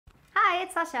Hi,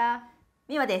 it's Sasha.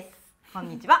 Miwa です。こん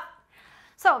にちは。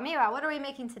So, Miwa, what are we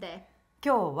making today?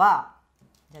 今日は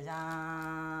じゃじゃ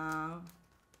ーん。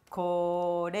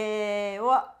これ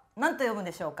は何と読むん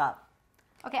でしょうか?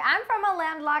 Okay, I'm from a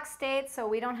landlocked state, so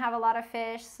we don't have a lot of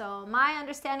fish. So my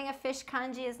understanding of fish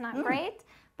kanji is not great,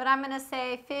 but I'm going to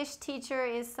say fish teacher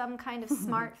is some kind of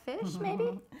smart fish,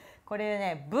 maybe? これ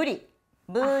ね、ブリ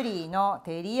の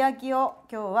照り焼きを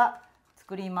今日は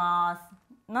作ります。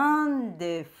なん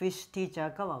でフィッシュティーチャ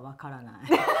ーかはわからない。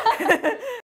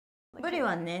ブリ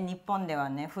はね、日本では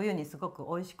ね、冬にすごく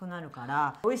美味しくなるか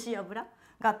ら、美味しい油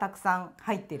がたくさん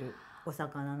入ってるお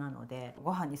魚なので、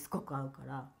ご飯にすごく合うか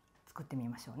ら作ってみ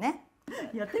ましょうね。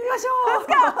やってみましょ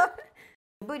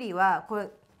う。ブリはこれ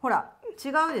ほら違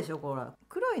うでしょ。これ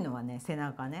黒いのはね、背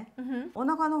中ね。お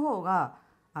腹の方が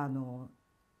油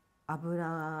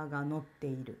が乗って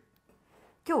いる。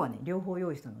今日はね、両方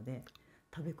用意したので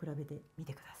食べ比べてみ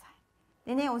てください。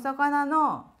でね、お魚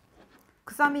の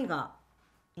臭みが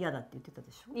嫌だって言ってた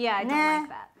でしょ。Yeah, I don't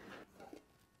like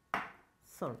that.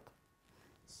 ソルト。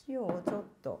塩をちょっ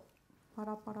とパ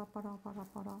ラパラパラパラ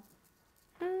パラ。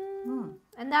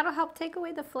And that'll help take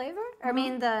away the flavor? I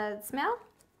mean, the smell?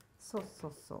 そうそ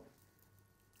うそう。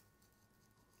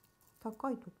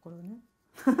高いところね。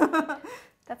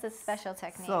That's a special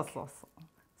technique. そうそうそう。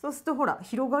そうするとほら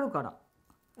広がるから。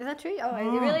Is that true? Oh, it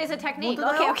really is a technique. 本当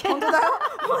だよ。 Okay, okay. 本当だよ。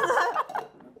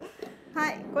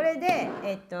はい、これで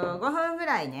5分ぐ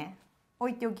らいね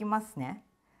置いておきますね。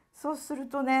そうする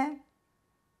とね、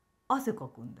汗か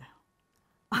くんだよ。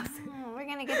We're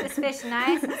gonna get this fish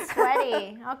nice and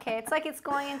sweaty. Okay, it's like it's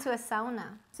going into a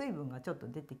sauna. 水分がちょっと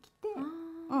出てきて、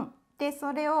で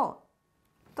それを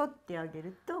取ってあげ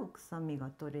ると臭みが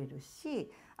取れる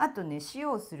し、あとね、塩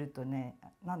をするとね、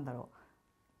なんだろ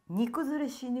う、煮崩れ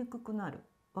しにくくなる。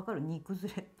わかる？煮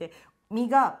崩れって身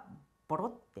がボロ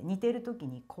って煮てる時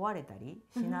に壊れたり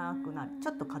しなくなる。ち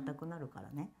ょっと硬くなるから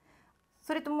ね。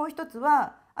それともう一つ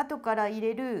は後から入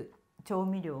れる調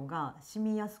味料が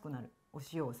染みやすくなる。お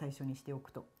塩を最初にしてお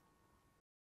くと。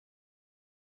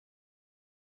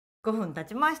5分経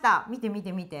ちました。見て見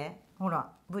て見て。ほ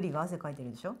ら、ブリが汗かいて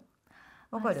るでしょ。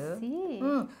わかる？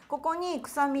ここに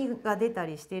臭みが出た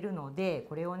りしてるので、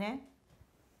これをね、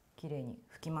きれいに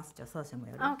拭きます。じゃあサーシャも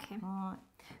やる。Okay.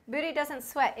 Booty doesn't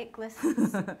sweat; it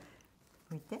glistens.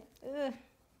 拭いて。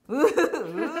う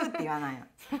って言わないの。っ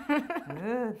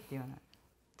て言わない。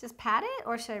Just pat it,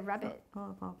 or should I rub it? こ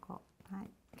う。はい。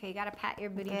Okay, you gotta pat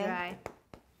your booty dry.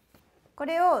 こ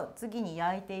れを次に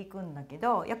焼いていくんだけ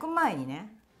ど、焼く前に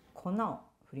ね、粉を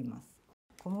振ります。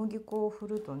小麦粉を振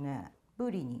るとね、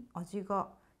ブリに味が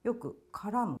よく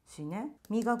絡むしね、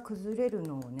身が崩れる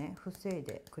のをね、防い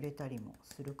でくれたりも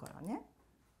するからね。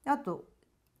あと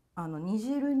煮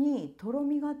汁にとろ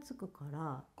みがつくか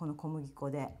ら、この小麦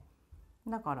粉で。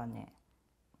だからね、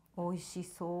美味し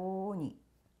そうに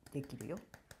できるよ。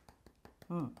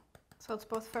So it's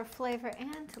both for flavor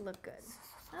and to look good.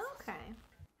 Okay.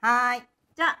 はい。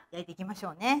じゃあ焼いていきまし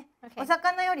ょうね。Okay. お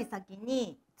魚より先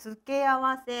に付け合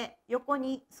わせ、横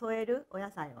に添えるお野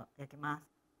菜を焼きます。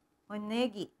これネ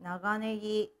ギ、長ネ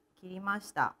ギ切りま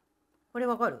した。これ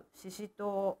わかる？しし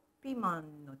とう、ピーマ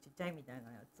ンのちっちゃいみたい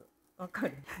なやつ。わか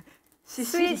る？し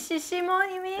しも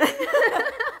you mean? I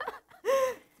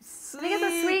think it's a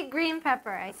sweet green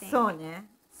pepper, I think. そうね。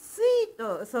スイー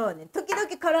ト、そうね。時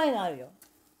々辛いのあるよ。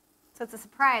So it's a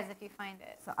surprise if you find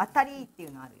it. そう、当たりってい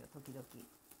うのあるよ、時々。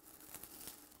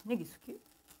ネギ好き？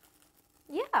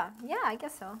 Yeah, I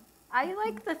guess so. I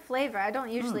like the flavor. I don't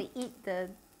usually eat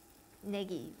the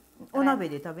negi. お鍋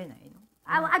で食べないの？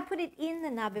 I put it in the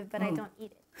nabe, but I don't eat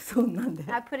it. そうなんで。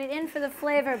 I put it in for the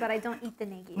flavor, but I don't eat the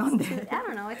negi. なんで？ I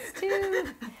don't know. It's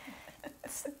too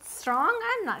strong.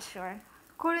 I'm not sure.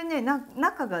 これね、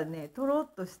中がね、とろ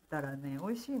っとしたらね、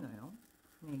美味しいのよ、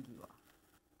ネギは。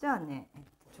じゃあね、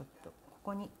ちょっとこ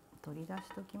こに取り出し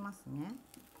ときますね。よ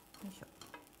いしょ。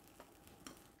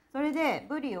それで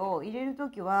ブリを入れると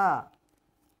きは、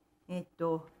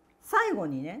最後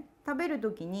にね、食べる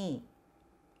ときに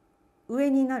上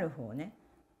になる方ね。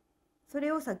そ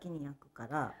れを先に焼くか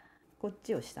ら、こっ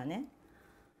ちを下ね。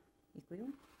いくよ。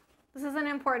This is an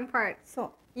important part. そ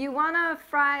う。You wanna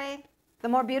fry the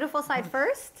more beautiful side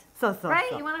first, そうそうそう。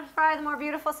 right? You want to fry the more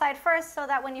beautiful side first so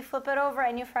that when you flip it over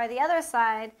and you fry the other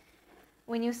side,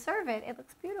 when you serve it, it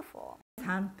looks beautiful.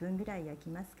 3分ぐらい焼き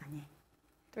ますかね。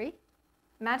 3?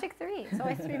 Magic 3. It's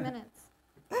always 3 minutes.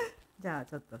 じゃあ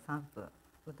ちょっと3分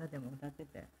歌でも歌って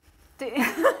て。Yeah.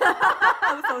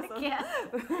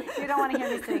 You don't want to hear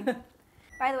me sing.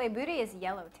 By the way, booty is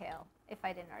yellowtail, if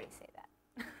I didn't already say that.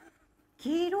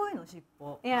 黄色いの尻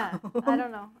尾。Yeah, I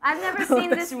don't know. I've never seen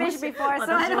this fish before,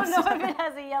 so I don't know if it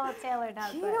has a yellowtail or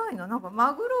not. 黄色いの、なんか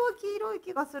マグロは黄色い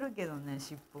気がするけどね、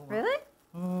尻尾が。Really?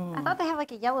 I thought they have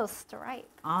like a yellow stripe.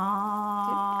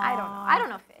 あ I don't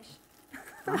know fish.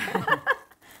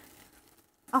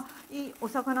 あ、いいお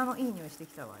魚のいい匂いして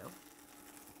きたわよ。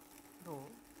どう？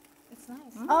 It's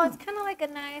nice. Oh, it's kind of like a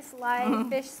nice light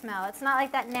fish smell. It's not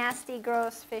like that nasty,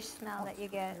 gross fish smell that you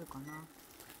get.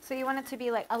 So you want it to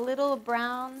be like a little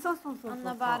brown そうそうそうそう on the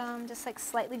そう。 bottom, just like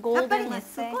slightly やっぱり golden, ね、 let's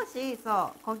say. 少し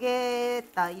そう焦げ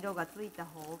た色がついた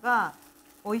方が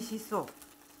美味しそう。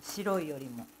白いより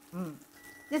も。うん。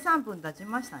で3分経ち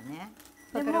ましたね。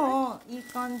でもういい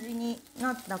感じに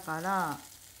なったから、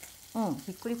うん、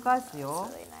ひっくり返すよ。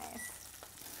 Really nice.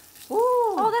 お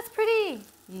Oh, お、 that's pretty.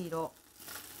 いい色。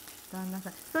旦那さ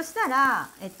ん。そしたら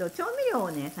調味料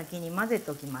をね先に混ぜ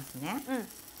ておきますね。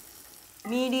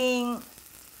みりん、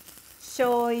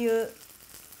醤油、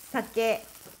酒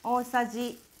大さ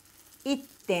じ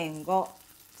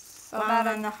 1.5、So 1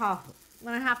 about and a half。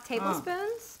 1.5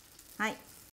 tablespoons. はい。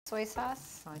 Soy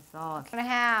sauce. ソイソース。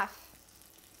 1.5.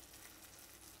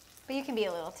 But you can be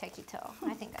a little techito.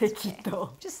 I think that's okay. 適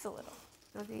当。 Just a little.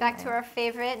 Back to our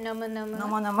favorite, nomu 生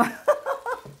nomu. 生。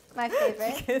 My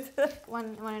favorite.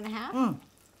 1.5. うん。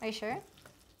 Are you sure?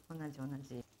 同じ同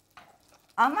じ。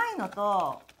甘いの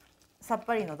とさっ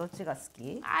ぱりのどっちが好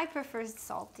き？ I prefer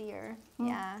saltier.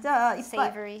 Yeah. じゃあいっぱ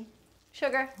い。 Savory.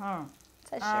 Sugar. うん。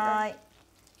 It says は sugar. ーい。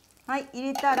はい、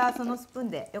入れたらそのスプーン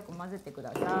でよく混ぜてく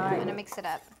ださ I'm い。 gonna mix it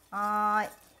up. はーい。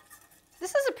 This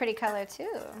is a pretty color too.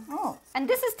 お、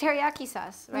 And this is teriyaki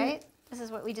sauce, right? This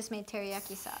is what we just made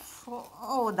teriyaki sauce.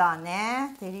 そうだ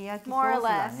ね。照り焼きソ More ー or ス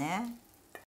だね。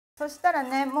そしたら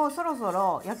ね、もうそろそ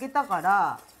ろ焼けたか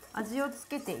ら味をつ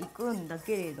けていくんだ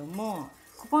けれども、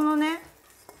ここのね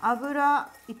油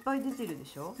いっぱい出てるで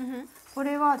しょ。こ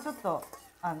れはちょっと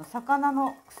魚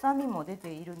の臭みも出て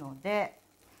いるので、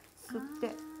吸っ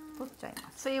て取っちゃい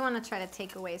ます。 So you want to try to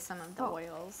take away some of the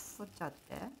oils. 取っちゃっ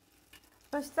て。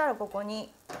そしたらここ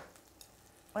に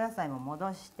お野菜も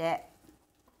戻して、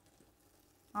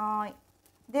はい。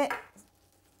で、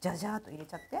じゃじゃーっと入れ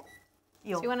ちゃって。い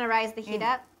いよ So you want to rise the heat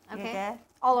up? 入れ Okay. て。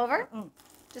 All over? うん。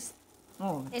 Just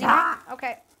もうじ anywhere? ゃあ。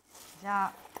 Okay. じ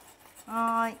ゃあ。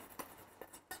はー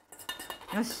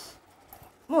い。よし。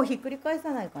もうひっくり返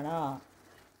さないから、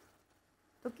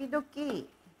時々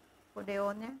これ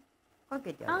をねか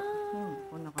けてある。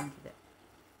こんな感じで。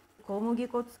小麦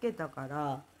粉つけたか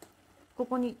ら、こ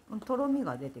こにとろみ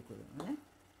が出てくるのね。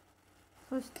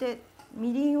そして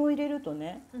みりんを入れると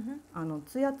ね、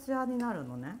ツヤツヤになる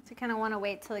のね。 So you kind of want to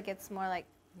wait till it gets more like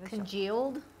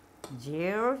congealed. ジ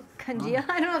ュー。 Congeal?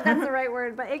 I don't know if that's the right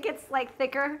word, but it gets like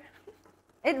thicker.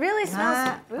 It really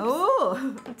smells. Oops. おお。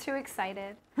 I'm too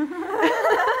excited.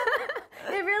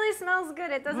 It really smells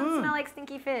good. It doesn't smell like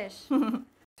stinky fish. It's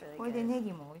really これで good. ネ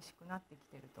ギも美味しくなってき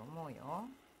てると思うよ。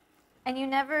 And you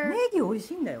never. ネギ美味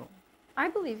しいんだよ。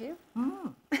 I believe you. う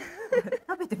ん。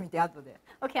食べてみて後で。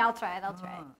 Okay, I'll try it. I'll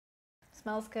try it. うん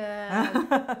Smells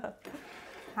good.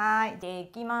 はい、で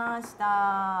きまし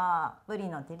た。ブリ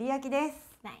の照り焼きで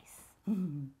す。 Nice.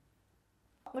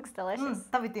 Looks delicious.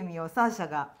 食べてみよう。サーシャ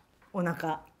がお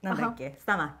腹なんだっけ？ス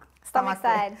タマック。 Stomach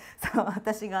side. そう、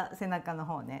私が背中の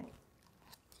方ね。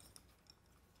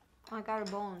 I got a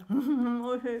bone.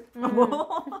 美味し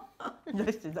い。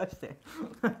出して出して。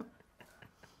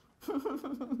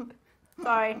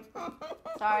 Sorry.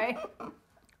 Sorry.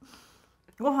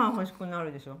 ご飯欲しくな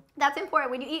るでしょ。 That's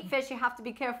important. When you eat fish, you have to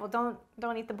be careful. Don't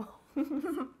eat the bone.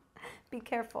 Be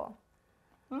careful.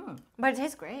 うん。 But it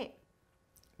tastes great.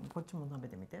 こっちも食べ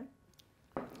てみて。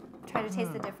 Try to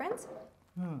taste the difference.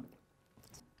 うん。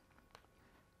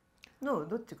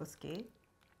どっちが好き？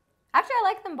 Actually,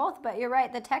 I like them both, but you're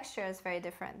right. The texture is very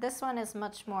different. This one is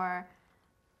much more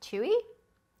chewy.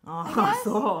 あ I あ、 guess.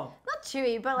 そう。 Not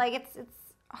chewy, but like it's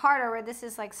harder. Where this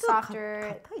is like ちょっと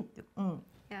softer. 硬いって。うん。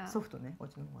 Yeah. ソフトね、こっ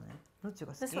ちの方ね。どっち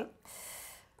が好 This き？ one,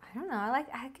 I don't know.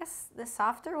 I guess the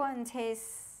softer one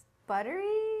tastes buttery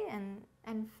and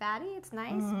fatty. It's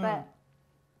nice, but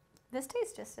this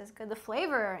tastes just as good. The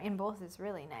flavor in both is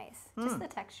really nice. Just the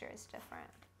texture is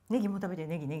different. ネギも食べて、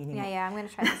ネギ。 Yeah, yeah. I'm gonna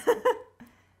try this one.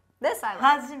 This I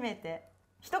like. 初めて。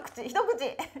一口。No.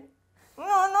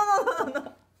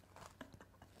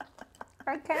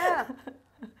 I can't.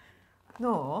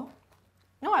 ど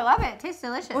No, I love it. It tastes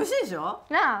う？ delicious. 美味しいでしょ？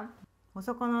 Yeah. お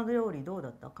魚料理どうだ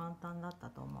った？簡単だった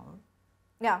と思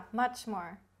う？ Yeah, much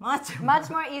more.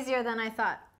 much more easier than I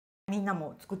thought. みんな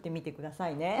も作ってみてくださ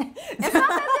いね。 It's not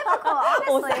that difficult,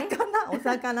 お honestly.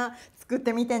 魚作っ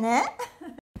てみてね。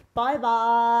バイ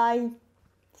バイ。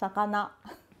魚。